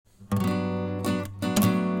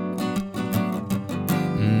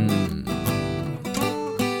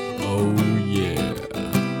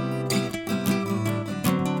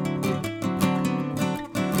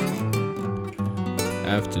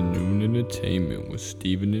Afternoon Entertainment with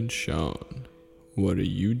Steven and Sean. What are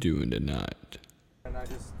you doing tonight?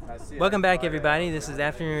 Welcome back, everybody. This is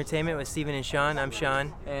Afternoon Entertainment with Steven and Sean. I'm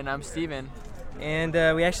Sean. And I'm Steven. And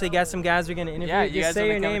we actually got some guys we're going to interview. Yeah, you Just guys say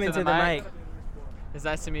wanna your come name to into the the mic? mic. It's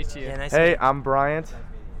nice to meet you. Yeah, nice Hey, to I'm Bryant.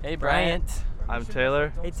 Hey, Bryant. I'm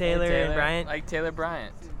Taylor. Hey, Taylor and Bryant. Like Taylor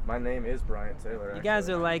Bryant. My name is Bryant Taylor. You guys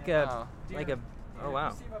are like a, Oh. oh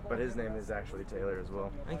wow. But his name is actually Taylor as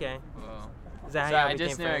well. Okay. Whoa. Is that how So y'all I became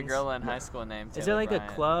just knew friends? a girl in high school named Taylor Is there like Bryant.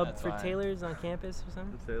 a club That's for why. Taylors on campus or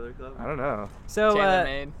something? Taylor Club? I don't know. So, Taylor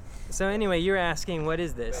made. so anyway, you were asking, what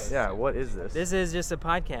is this? Yeah, what is this? This is just a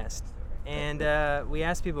podcast. And we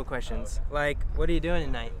ask people questions. Like, what are you doing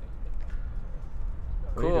tonight?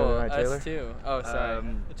 What are you Cool. doing tonight, Taylor? Us too. Oh, sorry.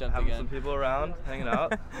 I jumped having again. some people around, hanging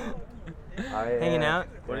out. Hanging out?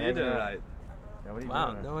 What are you doing tonight? Yeah, what are you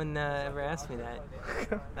Wow, doing no one ever asked me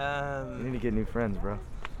that. You need to get new friends, bro.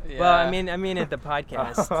 Yeah. Well, I mean at the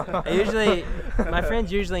podcast. My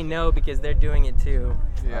friends usually know because they're doing it too.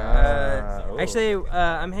 Yeah. Actually,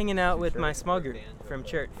 I'm hanging out with my small group from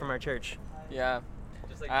our church. Yeah.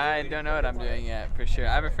 I don't know what I'm doing yet, for sure.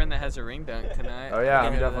 I have a friend that has a ring dunk tonight. Oh yeah, You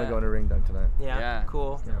I'm know definitely that? going to Ring Dunk tonight. Yeah.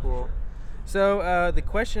 Cool. So the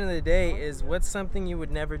question of the day is, what's something you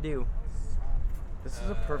would never do? This is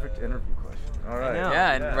a perfect interview question. All right. know.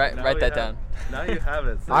 Yeah, and now write we that have- down. Now you have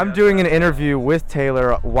it. So I'm you doing have an interview with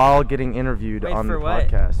Taylor while getting interviewed Wait, on for the what?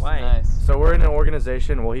 podcast. Why? Nice. So we're in an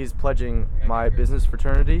organization. Well, he's pledging my business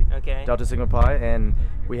fraternity, Okay. Delta Sigma Pi, and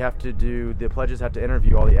we have to do the pledges. Have to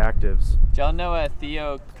interview all the actives. Do y'all know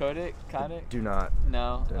Theo Kotick? Do not.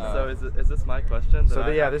 No. So Oh. So is this my question? So that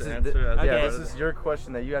I yeah, have this to is answer as Okay. yeah, part this of is your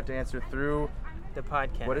question that you have to answer through The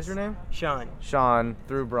podcast. what is your name? Sean. Sean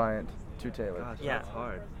through Bryant to Taylor. Gosh, Yeah. that's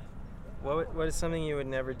hard. What is something you would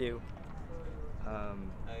never do?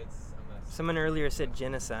 Someone earlier said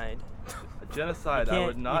genocide. Genocide. You I can't-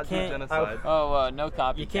 would you not do can't- genocide. Oh, no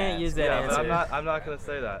copycats. You can't use that Yeah, but answer. I'm not gonna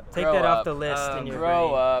say that. Take Grow that off up. the list in your Grow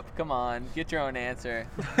brain. up. Come on. Get your own answer.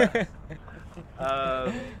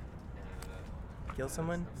 Kill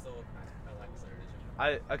someone?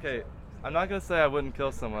 Okay. I'm not gonna say I wouldn't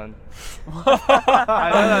kill someone.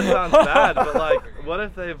 I know that sounds bad, but like, what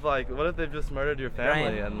if they've just murdered your family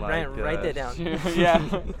Ryan, and like? Ryan, write that down. Yeah.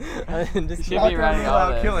 Just Should be writing all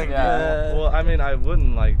without this. killing Yeah. Well, I mean, I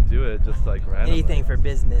wouldn't like do it just like randomly. anything for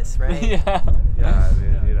business, right? Yeah. Yeah, I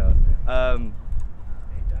mean, you know.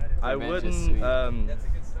 I Revenge is wouldn't. sweet.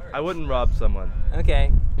 I wouldn't rob someone.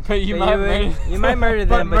 Okay. But you So might would- murder. you might murder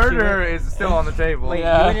But them, murder is still on the table. Wait,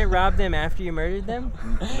 Yeah. you wouldn't rob them after you murdered them?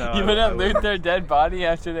 No, You I wouldn't wouldn't. loot their dead body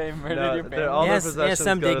after they murdered No, your family. all Yes, their yes, possessions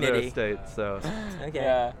some go dignity. to their estate. So. Okay.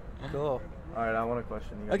 Yeah. Cool. All right, I want a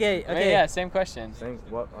question. You guys Okay. I mean, yeah. Same question. Think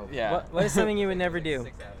what? Oh. Yeah. What is something you would never do?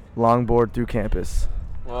 Longboard through campus.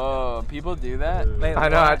 Whoa. People do that. Wait, I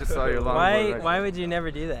know. why- I just saw your longboard. right Why there. would you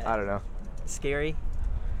never do that? I don't know. Scary.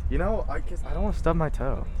 You know, I guess I don't want to stub my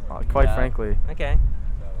toe. Quite Yeah. frankly. Okay.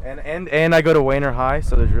 And I go to Wayner High,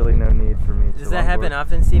 so there's really no need for me. Does to that happen longboard.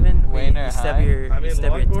 often, Steven? Where Wayner you stub High? your, I you mean,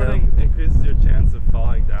 stub your toe? longboarding increases your chance of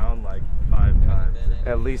falling down like 5 times.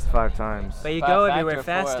 At least 5 times. But you By go a everywhere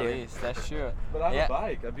factor of 4 faster. At least. That's true. But I have Yeah. a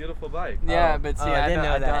bike, a beautiful bike. Yeah, Oh. but see, Oh, I I, didn't don't,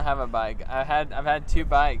 know I that. don't have a bike. I've had 2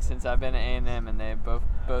 bikes since I've been at A&M, and they've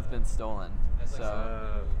both been stolen.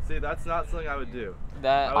 So See, that's not something I would do.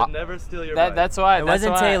 that I would never steal your bike. that's why It that's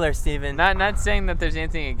wasn't why- Taylor, Steven. Not saying that there's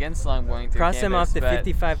anything against longboarding through Cross him off campus, the but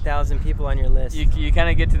 55,000 people on your list. You kind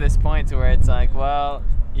of get to this point to where it's like, well,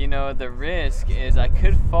 you know, the risk is I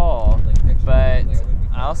could fall, but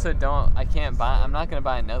I also I can't buy. I'm not gonna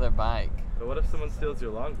buy another bike. But what if someone steals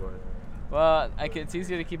your longboard? Well, it's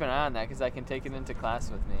easier to keep an eye on that because I can take it into class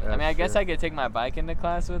with me. I That's mean, I guess true. I could take my bike into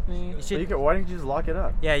class with me. You So should, you could, why didn't you just lock it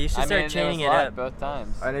up? yeah, you should I start mean, chaining it it was up. locked both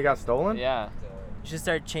times. And it got stolen? Yeah, You should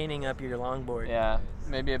start chaining up your longboard. yeah,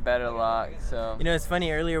 maybe a better lock. So. You know, it's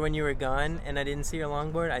funny, earlier when you were gone and I didn't see your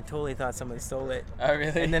longboard, I totally thought someone stole it. Oh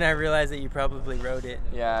really? And then I realized that you probably rode it.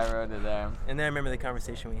 Yeah, I rode it there. And then I remember the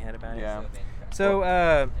conversation we had about it. Yeah.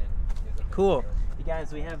 So, cool. You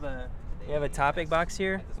guys, we have a topic box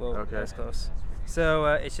here. Whoa, Okay. that's close. So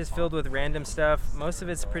it's just filled with random stuff. Most of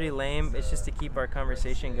it's pretty lame. It's just to keep our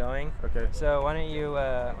conversation going. Okay. So why don't you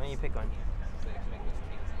pick one?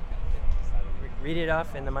 Read it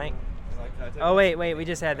off in the mic. Can I take Oh it? wait, we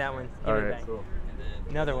just had that one. Give All it right, back. cool.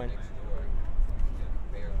 Another one.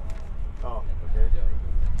 Oh, okay.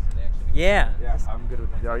 Yeah. Yeah, I'm good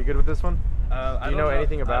with. Are you good with this one? I Do you know don't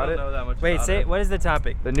anything about I it? don't know that much Wait, about say it. what is the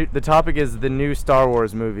topic? The topic is the new Star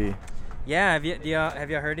Wars movie. Yeah, have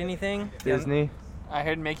y'all heard anything? Disney. I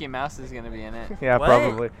heard Mickey Mouse is gonna be in it. Yeah, What?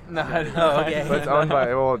 probably. No, I don't Oh, know. okay. But it's owned by,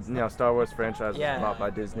 well, Star Wars franchise Yeah. is bought by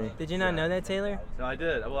Disney. Did you not know that, Taylor? No, I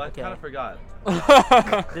did. Well, I Okay. kind of forgot.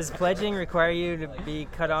 Does pledging require you to be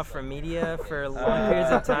cut off from media for long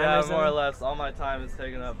periods of time? Yeah, or something? more or less. All my time is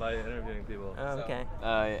taken up by interviewing people. Oh, okay.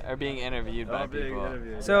 Or being interviewed by being people.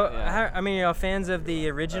 interviewed. So, Yeah. are y'all fans of the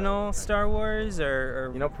original Star Wars,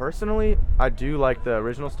 or Personally, I do like the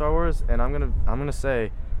original Star Wars, and I'm gonna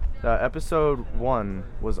say, Episode 1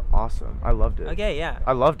 was awesome. I loved it. Okay, yeah.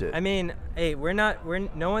 I loved it. I mean, hey,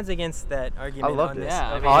 no one's against that argument. I loved on it. this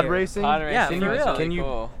Yeah, over Pod here. racing. Pod Yeah, racing for was real. really Can you-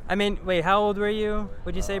 cool. I mean, wait, how old were you?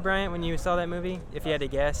 Would you say, Bryant, when you saw that movie? If you had to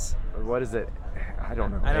guess. What is it? I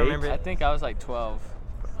don't know. I don't 8? remember. I think I was like 12.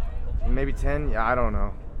 Maybe 10. Yeah, I don't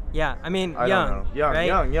know. Yeah, I mean, I young. don't know. Young,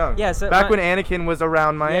 right? young. Yeah, so back when Anakin was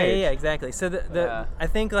around my age. Yeah, exactly. So the Yeah. I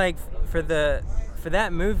think like for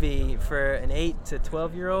that movie for an 8 to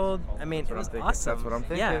 12-year-old, I mean, That's it what was I'm thinking. awesome. That's what I'm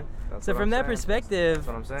thinking. Yeah. That's So what from I'm that saying. perspective, That's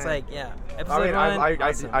what I'm it's saying. like, yeah, I episode mean, 1. I,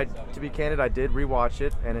 awesome. to be candid, I did rewatch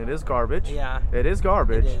it, and it is garbage. Yeah. It is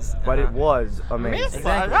garbage. It is, But it uh-huh. was amazing.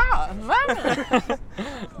 Exactly.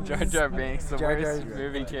 Jar Jar Binks, the Jar worst Jar's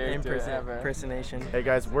movie character ever. impersonation. Hey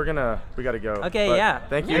guys, we gotta go. Okay, But yeah.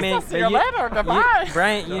 Thank you. I mean, See you but later, goodbye.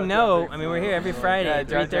 Bryant, I mean, we're here every Friday Yeah, at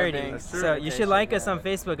Jar Jar 3:30. Binks. So you should like us on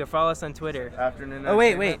Facebook or follow us on Twitter. Afternoon. Oh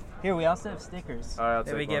wait. entertainment. Here we also have stickers All right, I'll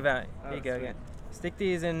that take we give one. out. Here you go. Yeah. Stick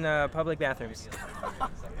these in public bathrooms.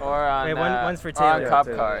 Or on, Wait, one's for or Taylor. on Yeah, cop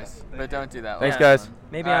Taylor. cars. But don't do that Thanks, last guys. one.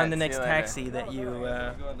 Maybe All on right, the see next you later. taxi that you.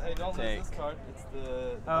 Hey, don't Take. lose this card. It's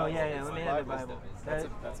the. Oh yeah. Let me have the Bible. That's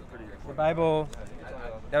a pretty. The Bible.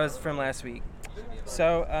 That was from last week.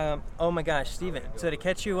 So, oh my gosh, Steven. So to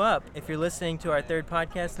catch you up, if you're listening to our third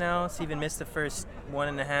podcast now, Steven missed the first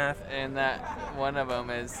 1.5. And that one of them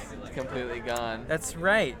is completely gone. That's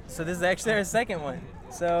right. So this is actually our second one.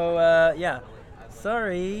 So yeah.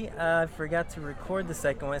 Sorry, I forgot to record the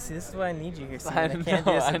second one. See, this is why I need you here, Steven. I can't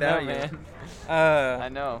do this I without know, you. man. I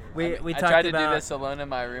know. we I talked tried to about- do this alone in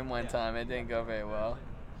my room one time. It didn't go very well.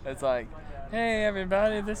 It's like, hey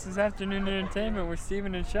everybody, this is Afternoon Entertainment with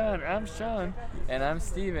Steven and Sean. I'm Sean. And I'm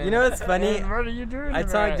Steven. You know what's funny? And what are you doing I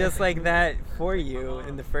tonight? talked just like that for you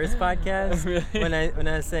in the first podcast Really? when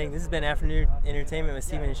I was saying this has been Afternoon Entertainment with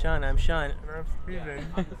Steven and Sean. I'm Sean. And I'm Steven.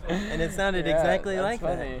 And it sounded Yeah, exactly that's like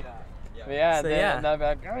funny. that. But yeah, So, then yeah. they'll be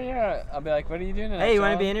like, oh yeah. I'll be like, what are you doing tonight, Hey, you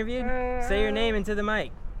want to Sean? be interviewed? Say your name into the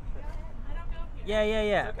mic.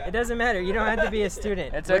 Yeah. It doesn't matter. You don't have to be a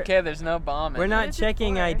student. It's We're- okay. There's no bomb. We're not This is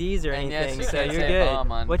checking for- IDs or And yes, anything, you so can you're say good.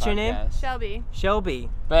 bomb on What's your name? podcast. Shelby. Shelby.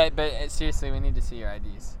 But seriously, we need to see your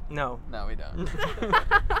IDs. No. No, we don't.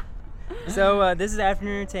 So this is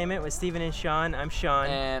Afternoon Entertainment with Steven and Sean. I'm Sean.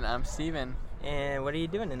 And I'm Steven. And what are you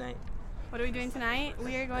doing tonight? What are we doing tonight?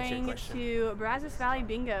 We are That's your going question. to Brazos Valley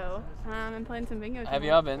Bingo and playing some bingo. Have tonight.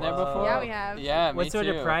 y'all been there Whoa. before? Yeah, we have. Yeah, me What sort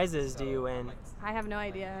too. of prizes do you win? I have no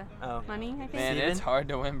idea. Oh. Money, I think. Man, Steven? it's hard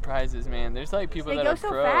to win prizes, man. There's like people They that go are so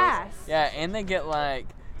pros. fast. Yeah, and they get like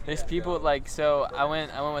there's people like so I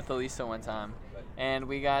went with Elisa one time, and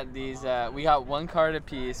we got these we got one card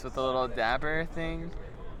apiece with a little dabber thing,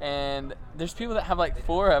 and there's people that have like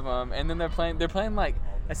 4 of them, and then they're playing like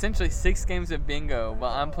essentially 6 games of bingo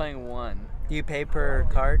while I'm playing 1. Do you pay per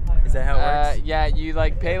card? Is that how it works? Yeah, you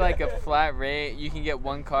like pay like a flat rate. You can get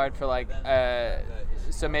 1 card for like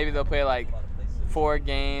so maybe they'll play like 4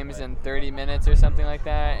 games in 30 minutes or something like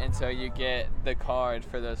that, and so you get the card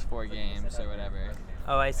for those 4 games or whatever.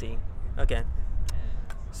 Oh, I see. Okay.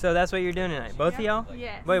 So that's what you're doing tonight. Both of y'all?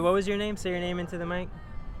 Yes. Wait, what was your name? Say your name into the mic.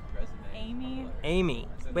 Amy. Amy.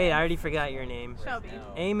 Wait, I already forgot your name. Shelby.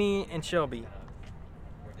 Amy and Shelby.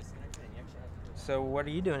 So what are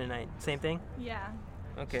you doing tonight? Same thing? Yeah.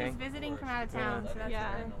 Okay. She's visiting from out of town, so that's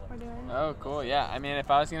what we're doing. Oh, cool. Yeah. I mean, if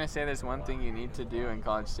I was gonna say there's one thing you need to do in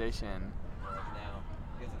College Station,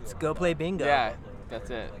 Let's go play bingo. yeah, that's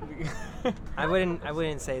it. I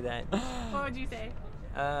wouldn't say that. What would you say?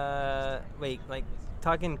 Wait, like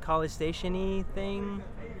talking College Station-y thing?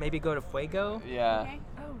 Maybe go to Fuego? Yeah. Okay.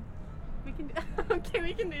 Oh, we can. Okay,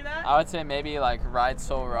 we can do that. I would say maybe like ride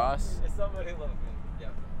Soul Ross.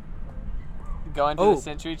 Go into Oh. the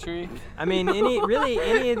Century Tree. I mean, any of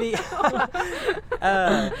the.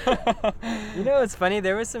 You know, it's funny.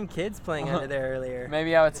 There were some kids playing under there earlier.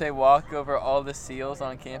 Maybe I would say walk over all the seals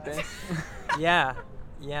on campus. Yeah.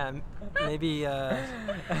 Maybe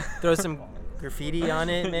throw some graffiti on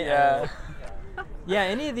it. Yeah. Yeah,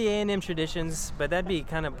 any of the A&M traditions, but that'd be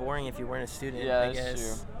kind of boring if you weren't a student. Yeah, I that's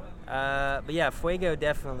guess. But yeah, Fuego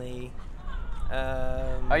definitely.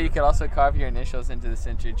 Oh, you could also carve your initials into the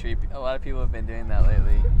century tree. A lot of people have been doing that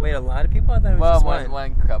lately. Wait, a lot of people? I thought it was Well, just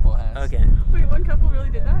one couple has. Okay. Wait, one couple really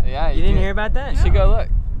did that? Yeah. You didn't hear about that? You should go look.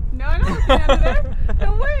 No, I'm not looking under there.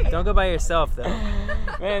 No way. Don't go by yourself, though.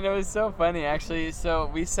 Man, it was so funny actually. So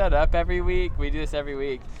we set up every week. We do this every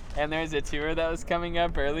week. And there's a tour that was coming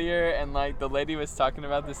up earlier, and like the lady was talking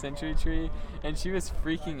about the century tree, and she was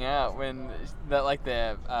freaking out when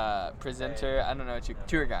the presenter, I don't know,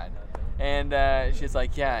 tour guide, and she's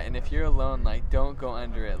like, yeah, and if you're alone, like don't go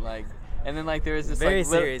under it, like. And then like there was this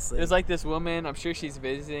seriously. There's like this woman, I'm sure she's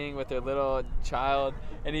visiting with her little child,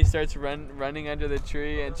 and he starts running under the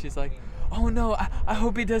tree, and she's like, oh no, I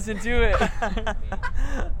hope he doesn't do it.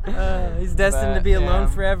 He's destined to be alone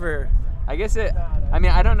forever. I guess I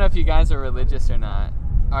mean, I don't know if you guys are religious or not.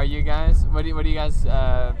 Are you guys? What do you guys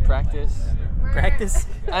practice? Practice?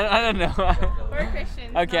 I don't know. We're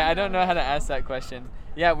Christians. Okay, I don't know how to ask that question.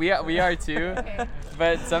 Yeah, we are too. Okay.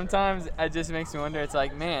 But sometimes it just makes me wonder. It's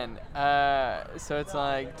like, man, so it's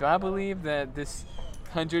like, do I believe that this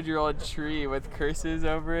 100-year-old tree with curses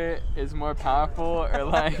over it is more powerful, or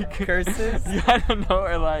like Curses? I don't know,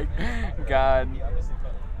 or like God. That's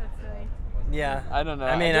silly. Yeah. I don't know.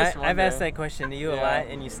 I mean, just I've wonder. asked that question to you a Yeah. lot,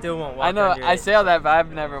 and you still won't walk I know. under I it. say all that, but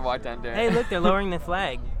I've never walked under it. Hey, look, they're lowering the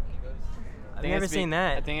flag. I've never seen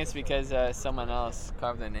that. I think it's because someone else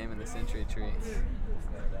carved their name in the century tree.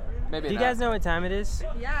 Maybe Do you not. guys know what time it is?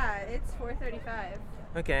 Yeah, it's 4:35.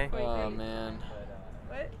 Okay. Wait, Oh 30. man.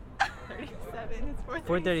 What? 37. It's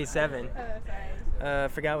 4:37. Oh, sorry.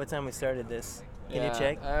 Forgot what time we started this. Can Yeah. you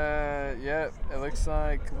check? Yep. It looks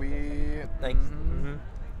like we. Like, mhm.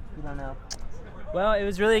 You don't know. Well, it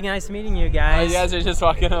was really nice meeting you Oh, guys. you guys are just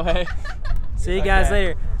walking away. See you guys Okay.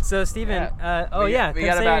 later. So, Steven, We come got say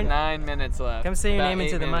about your- 9 minutes left. come say your About name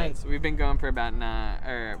into 8 the mic. minutes. We've been going for about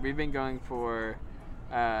we've been going for,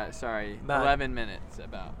 About- 11 minutes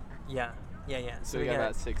about. Yeah. So we got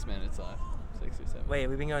about 6 minutes left. 6 or 7. Wait,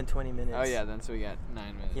 we've been going 20 minutes. Oh yeah, then so we got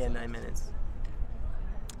 9 minutes. Yeah, left. 9 minutes.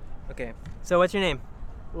 Okay. So, what's your name?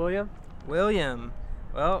 William? William.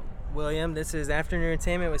 Well, William, this is Afternoon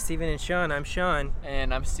Entertainment with Steven and Sean. I'm Sean.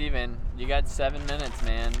 And I'm Steven. You got 7 minutes,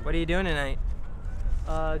 man. What are you doing tonight?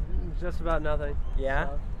 Just about nothing. Yeah?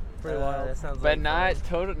 So, pretty wild. That sounds But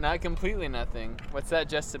like not completely nothing. What's that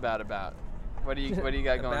just about? What do you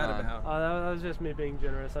got going on? about. That was just me being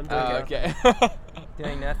generous. I'm doing Oh, nothing. okay.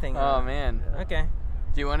 Doing nothing. Oh man. Okay.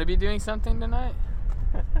 Do you want to be doing something tonight?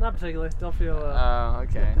 Not particularly. Don't feel. Oh,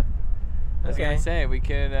 okay. I was Okay. gonna say we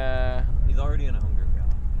could. He's already in a home group,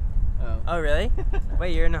 Oh. Oh, really?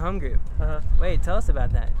 Wait, you're in a home group. Uh-huh. Wait, tell us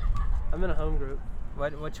about that. I'm in a home group.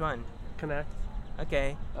 Which one? Connect.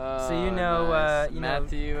 Okay. Oh, So you know, nice. you know-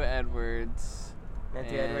 Matthew Edwards.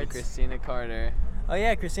 Matthew and Edwards. Christina Carter. Oh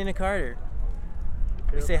yeah, Christina Carter.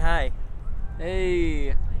 We Yep. say hi.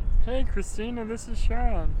 Hey. Hey, Christina. This is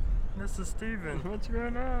Sean. This is Steven. What's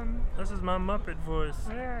going on? This is my Muppet voice.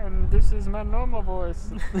 Yeah, and this is my normal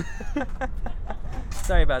voice.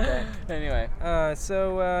 Sorry about that. Anyway.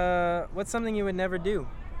 So what's something you would never do?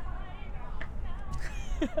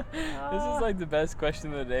 This is like the best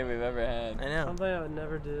question of the day we've ever had. I know. Something I would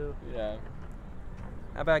never do. Yeah.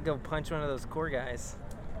 How about go punch one of those core guys?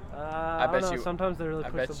 I bet don't know. you- Sometimes they really I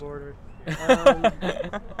push bet the you- border.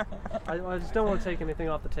 I just don't want to take anything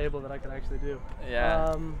off the table that I could actually do.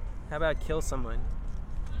 Yeah. How about kill someone?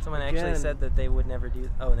 Someone actually Again. said that they would never do.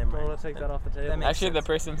 Oh, never Don't mind. want to take that off the table. makes Actually, the sense.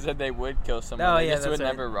 person said they would kill someone. Oh, they yeah, just that's would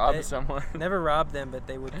right. never rob They- someone. Never rob them, but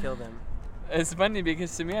they would kill them. It's funny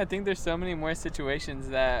because to me, I think there's so many more situations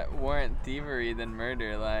that warrant thievery than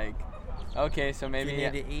murder. Like, okay, so maybe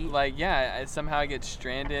need to eat? like somehow I get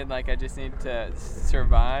stranded. Like I just need to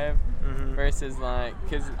survive. Mhm. Versus like,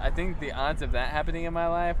 because I think the odds of that happening in my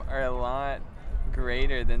life are a lot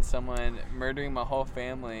greater than someone murdering my whole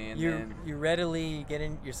family and then You readily get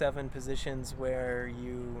yourself in positions where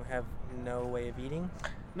you have no way of eating.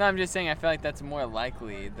 No, I'm just saying I feel like that's more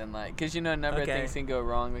likely than like, because a number of Okay. things can go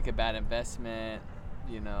wrong, like a bad investment,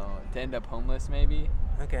 to end up homeless maybe.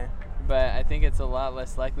 Okay. But I think it's a lot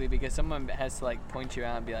less likely because someone has to like point you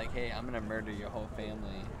out and be like, hey, I'm gonna murder your whole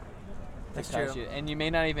family. That's Because true. and you may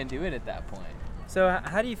not even do it at that point. So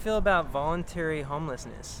how do you feel about voluntary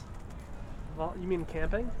homelessness? You mean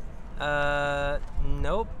camping?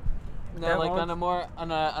 Nope. No, That like won't-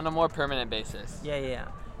 on a more permanent basis. Yeah.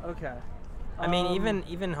 Okay. I mean,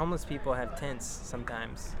 even homeless people have tents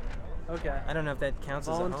sometimes. Okay. I don't know if that counts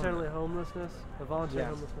as a Voluntarily home. homelessness. The voluntary Yeah.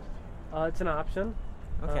 homelessness. It's an option.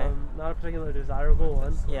 Okay. Not a particularly desirable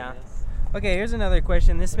one. Yeah. Okay, here's another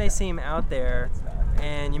question. This may seem out there,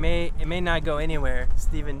 and it may not go anywhere.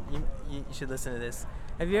 Steven, you should listen to this.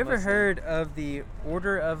 Have you ever listening. heard of the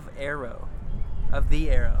Order of Arrow? of the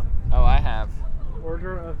Arrow. Oh, I have.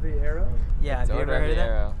 Order of the Arrow? Yeah, It's have you Order ever of heard the of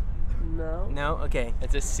that? Arrow. No. No? Okay.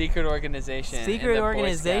 It's a secret organization. in Secret the Boy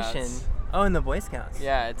organization. Scouts. Oh, in the Boy Scouts.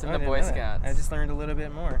 Yeah, it's in Oh, the I didn't Boy know that. Scouts. I just learned a little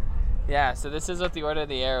bit more. Yeah, so this is what the Order of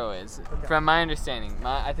the Arrow is. From my understanding,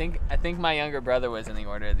 I think my younger brother was in the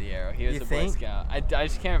Order of the Arrow. He was You a think? Boy Scout. I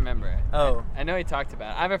just can't remember. Oh. I know he talked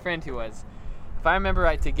about it. I have a friend who was. If I remember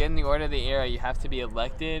right, to get in the Order of the Arrow, you have to be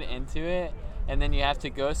elected into it, and then you have to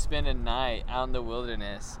go spend a night out in the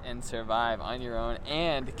wilderness and survive on your own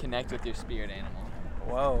and connect with your spirit animal.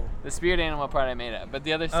 Whoa. The spirit animal part I made up, but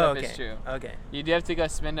the other Oh, stuff okay. is true. Okay. You do have to go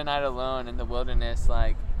spend a night alone in the wilderness,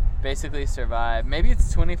 like basically survive. Maybe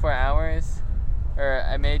it's 24 hours, or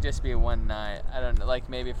it may just be one night. I don't know, like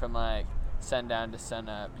maybe from like sundown to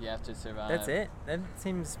sunup, you have to survive. That's it? That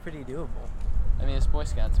seems pretty doable. I mean, it's Boy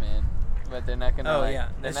Scouts, man, but they're not gonna. Oh, like, yeah,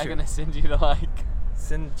 they're that's not true. gonna send you to like.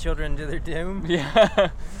 Send children to their doom? Yeah.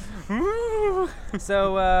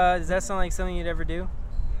 So, does that sound like something you'd ever do?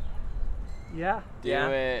 Yeah. Do Yeah.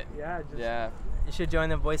 it. Yeah. Just, Yeah. You should join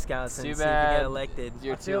the Boy Scouts and Too see if you bad. get elected.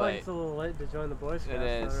 You're I too feel like late. it's a little late to join the Boy Scouts. It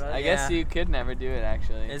is. though, right? I guess Yeah. you could never do it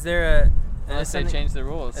actually. Is there a Unless they something- change the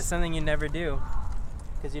rules. That's something you never do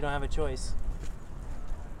because you don't have a choice.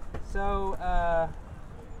 So,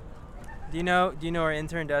 do you know our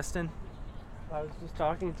intern Dustin? I was just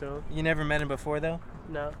talking to him. You never met him before though?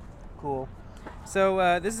 No. Cool.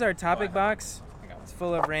 So this is our topic box. It's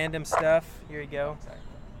full of random stuff. Here you go.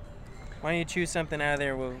 Why don't you choose something out of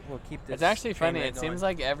there? We'll keep this. It's actually train funny. wreck It seems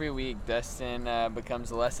going. like every week Dustin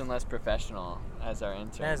becomes less and less professional as our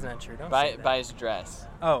intern. That's not true. Don't by say that. by his dress.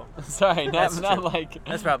 Oh, Sorry, That's not true. like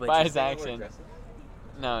That's probably by true. his action.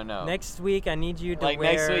 No. next week I need you to like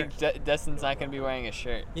wear. next week, Dustin's not gonna be wearing a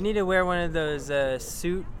shirt. You need to wear one of those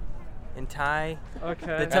suit and tie. Okay.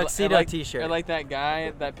 The Or tuxedo like, t-shirt. Or like that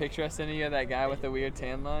guy, that picture I sent you, that guy with the weird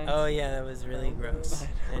tan lines. Oh yeah, that was really gross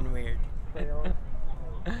and weird.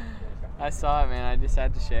 I saw it, man. I just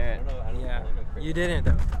had to share it. Yeah, you didn't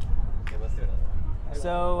though.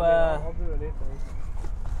 So I'll do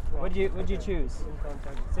anything. what'd you choose? In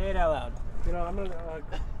contact. Say it out loud. You know, I'm gonna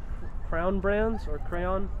crown brands or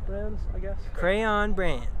crayon brands, I guess. Crayon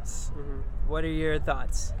brands. Mm-hmm. What are your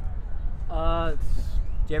thoughts? Do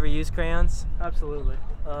Do you ever use crayons? absolutely.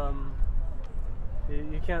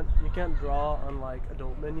 You can't draw on like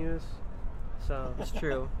adult menus, so. It's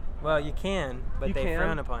true. Well, you can, but You they can,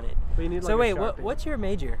 frown upon it. But you need So like wait, a Sharpie. what's your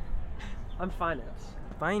major? I'm finance.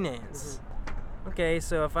 Finance. Mm-hmm. Okay,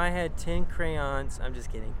 so if I had 10 crayons, I'm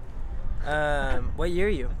just kidding. What year are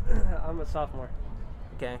you? I'm a sophomore.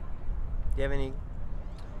 Okay. Do you have any?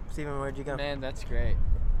 Steven, where'd you go? Man, that's great.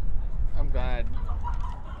 I'm glad.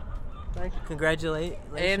 Thank you. Congratulations.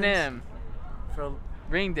 A&M For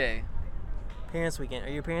Ring Day, Parents Weekend.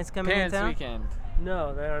 Are your parents coming Parents in town? Weekend,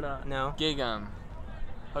 No, they are not. No. Gig 'em,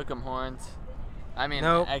 Hook 'em horns. I mean,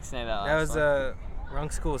 Nope. X-nay that That last was one. wrong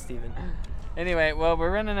school, Steven. Anyway, well,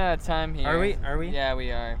 we're running out of time here. Are we? Are we? Yeah,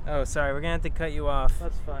 we are. Oh, sorry. We're gonna have to cut you off.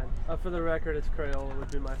 That's fine. For the record, it's Crayola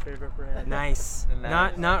would be my favorite brand. Nice.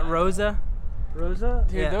 Nice. Not Rosa. Rosa?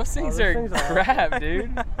 Dude, Yeah. those Oh, things those are things are crap, awesome. dude.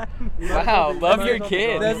 You might as Wow, well be- love you might your as well be kid.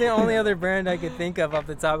 going. That's the only other brand I could think of off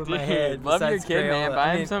the top of my head. Dude, love your besides kid, man. Crayola. Buy I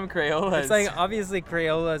him mean, some Crayolas. It's like obviously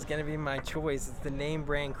Crayola is gonna be my choice. It's the name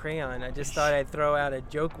brand crayon. I just thought I'd throw out a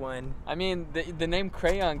joke one. I mean, the name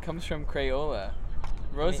crayon comes from Crayola.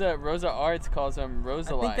 Rosa Arts calls them Rosa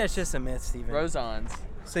I think Lights. that's just a myth, Steven. Rosons.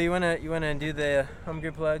 So you wanna do the home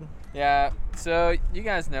group plug? Yeah. So you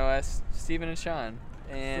guys know us, Steven and Sean,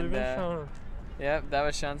 and yep, that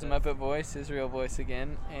was Sean's Muppet voice, his real voice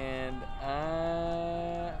again, and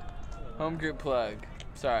home group plug.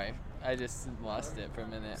 Sorry, I just lost it for a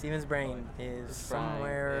minute. Steven's brain is It's frying,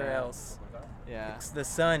 somewhere yeah. else. Yeah. The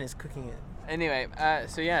sun is cooking it. Anyway,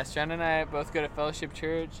 so yeah, Sean and I both go to Fellowship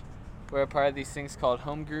Church. We're a part of these things called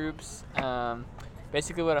home groups.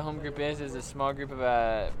 Basically what a home group is a small group of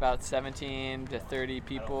about 17 to 30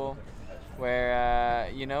 people where,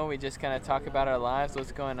 we just kind of talk about our lives,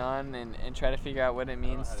 what's going on, and try to figure out what it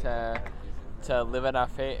means to live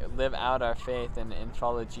out our faith and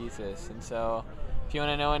follow Jesus. And so if you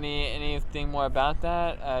want to know anything more about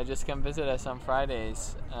that, just come visit us on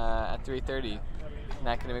Fridays at 3:30 in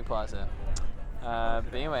Academic Plaza.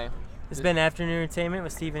 But anyway, It's been Afternoon Entertainment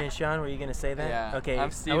with Steven and Sean. Were you gonna say that? Yeah, Okay. I'm I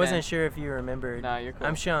Steven. wasn't sure if you remembered. No, you're cool.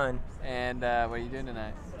 I'm Sean. and what are you doing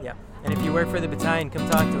tonight? Yeah. And if you work for the battalion, come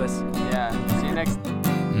talk to us. Yeah, see you next.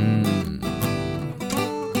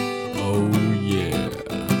 Oh yeah.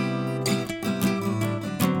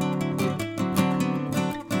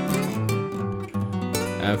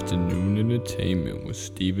 Afternoon Entertainment with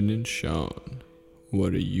Steven and Sean.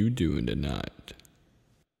 What are you doing tonight?